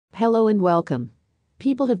Hello and welcome.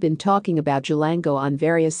 People have been talking about Jalang'o on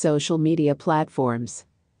various social media platforms.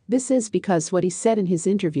 This is because what he said in his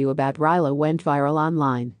interview about Raila went viral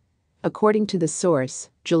online. According to the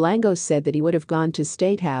source, Jalang'o said that he would have gone to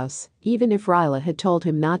State House even if Raila had told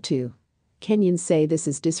him not to. Kenyans say this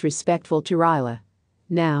is disrespectful to Raila.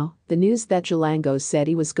 Now, the news that Jalang'o said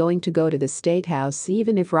he was going to go to the State House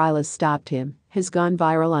even if Raila stopped him has gone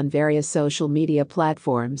viral on various social media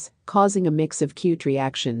platforms, causing a mix of cute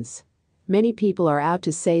reactions. Many people are out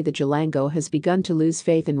to say that Jalang'o has begun to lose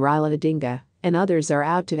faith in Raila Odinga, and others are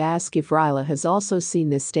out to ask if Raila has also seen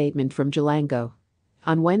this statement from Jalang'o.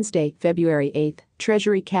 On Wednesday, February 8,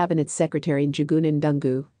 Treasury Cabinet Secretary Njuguna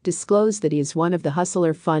Ndung'u disclosed that he is one of the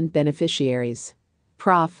Hustler Fund beneficiaries.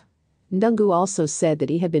 Prof. Ndung'u also said that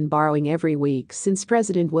he had been borrowing every week since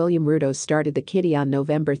President William Ruto started the kitty on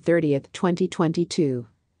November 30, 2022.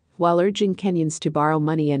 While urging Kenyans to borrow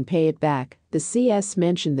money and pay it back, the CS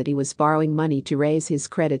mentioned that he was borrowing money to raise his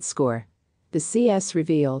credit score. The CS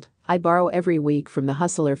revealed, "I borrow every week from the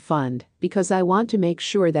Hustler Fund because I want to make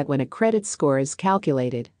sure that when a credit score is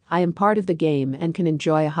calculated, I am part of the game and can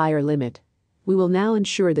enjoy a higher limit. We will now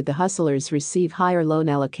ensure that the hustlers receive higher loan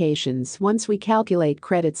allocations once we calculate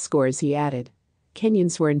credit scores," he added.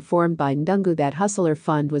 Kenyans were informed by Ndung'u that Hustler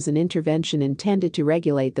Fund was an intervention intended to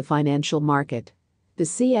regulate the financial market. The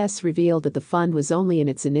CS revealed that the fund was only in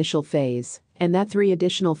its initial phase, and that 3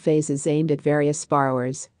 additional phases aimed at various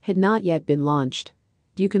borrowers had not yet been launched.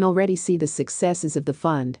 "You can already see the successes of the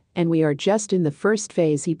fund, and we are just in the first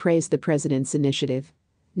phase," he praised the president's initiative.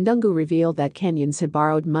 Ndung'u revealed that Kenyans had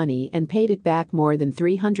borrowed money and paid it back more than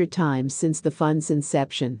 300 times since the fund's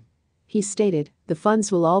inception. He stated, "The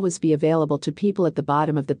funds will always be available to people at the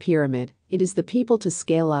bottom of the pyramid. It is the people to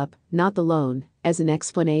scale up, not the loan," as an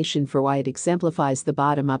explanation for why it exemplifies the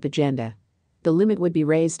bottom-up agenda. The limit would be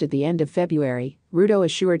raised at the end of February, Ruto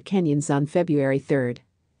assured Kenyans on February 3.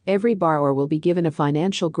 Every borrower will be given a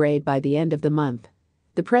financial grade by the end of the month.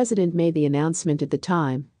 The president made the announcement at the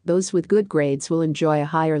time, those with good grades will enjoy a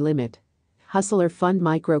higher limit. Hustler Fund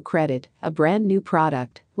Microcredit, a brand new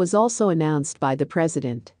product, was also announced by the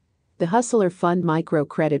president. The Hustler Fund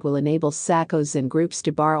Microcredit will enable SACCOs and groups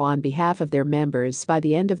to borrow on behalf of their members by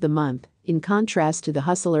the end of the month, in contrast to the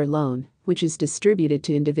Hustler Loan, which is distributed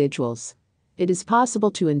to individuals. It is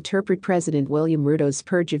possible to interpret President William Ruto's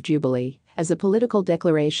Purge of Jubilee as a political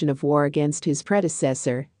declaration of war against his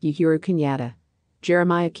predecessor, Uhuru Kenyatta.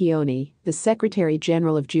 Jeremiah Kioni, the Secretary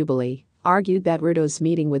General of Jubilee, argued that Ruto's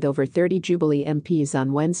meeting with over 30 Jubilee MPs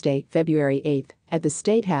on Wednesday, February 8, at the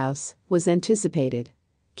State House, was anticipated.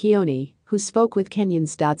 Kioni, who spoke with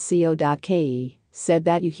Kenyans.co.ke, said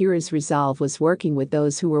that Uhuru's resolve was working with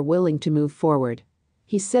those who were willing to move forward.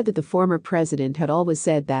 He said that the former president had always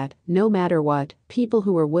said that, no matter what, people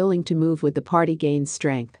who were willing to move with the party gained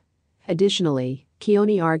strength. Additionally,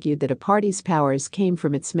 Kioni argued that a party's powers came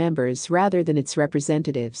from its members rather than its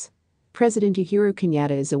representatives. President Uhuru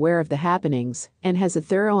Kenyatta is aware of the happenings and has a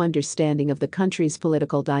thorough understanding of the country's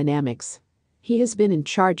political dynamics. He has been in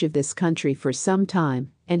charge of this country for some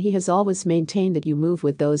time, and he has always maintained that you move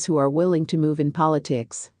with those who are willing to move in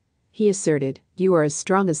politics. He asserted, "You are as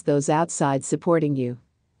strong as those outside supporting you."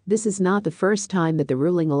 This is not the first time that the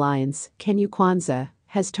ruling alliance, Kenya Kwanza,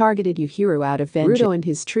 has targeted Uhuru out of vengeance. Ruto and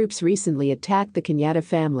his troops recently attacked the Kenyatta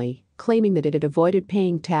family, claiming that it had avoided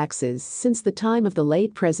paying taxes since the time of the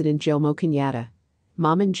late President Jomo Kenyatta.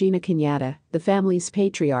 Mama Ngina Kenyatta, the family's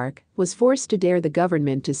patriarch, was forced to dare the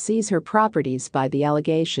government to seize her properties by the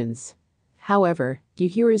allegations. However,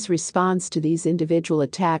 Uhuru's response to these individual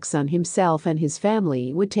attacks on himself and his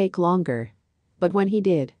family would take longer. But when he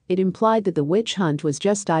did, it implied that the witch hunt was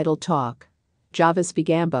just idle talk. Jarvis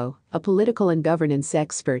Bigambo, a political and governance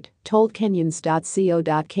expert, told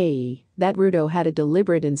Kenyans.co.ke that Ruto had a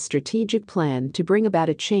deliberate and strategic plan to bring about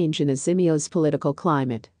a change in Azimio's political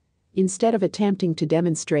climate. Instead of attempting to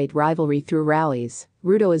demonstrate rivalry through rallies,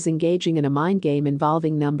 Ruto is engaging in a mind game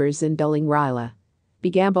involving numbers and dulling Raila.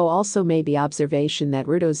 Bigambo also made the observation that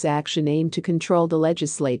Ruto's action aimed to control the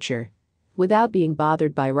legislature. Without being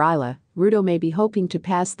bothered by Raila, Ruto may be hoping to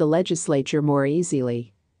pass the legislature more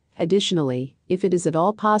easily. Additionally, if it is at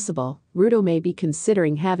all possible, Ruto may be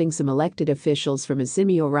considering having some elected officials from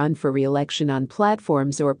Azimio run for re-election on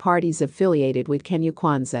platforms or parties affiliated with Kenya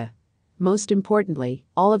Kwanza. Most importantly,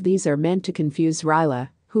 all of these are meant to confuse Raila,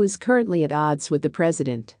 who is currently at odds with the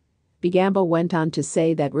president. Bigambo went on to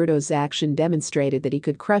say that Ruto's action demonstrated that he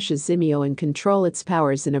could crush Azimio and control its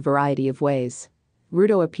powers in a variety of ways.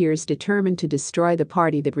 Ruto appears determined to destroy the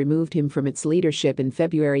party that removed him from its leadership in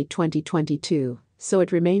February 2022. So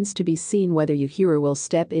it remains to be seen whether Uhuru will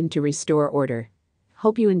step in to restore order.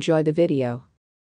 Hope you enjoy the video.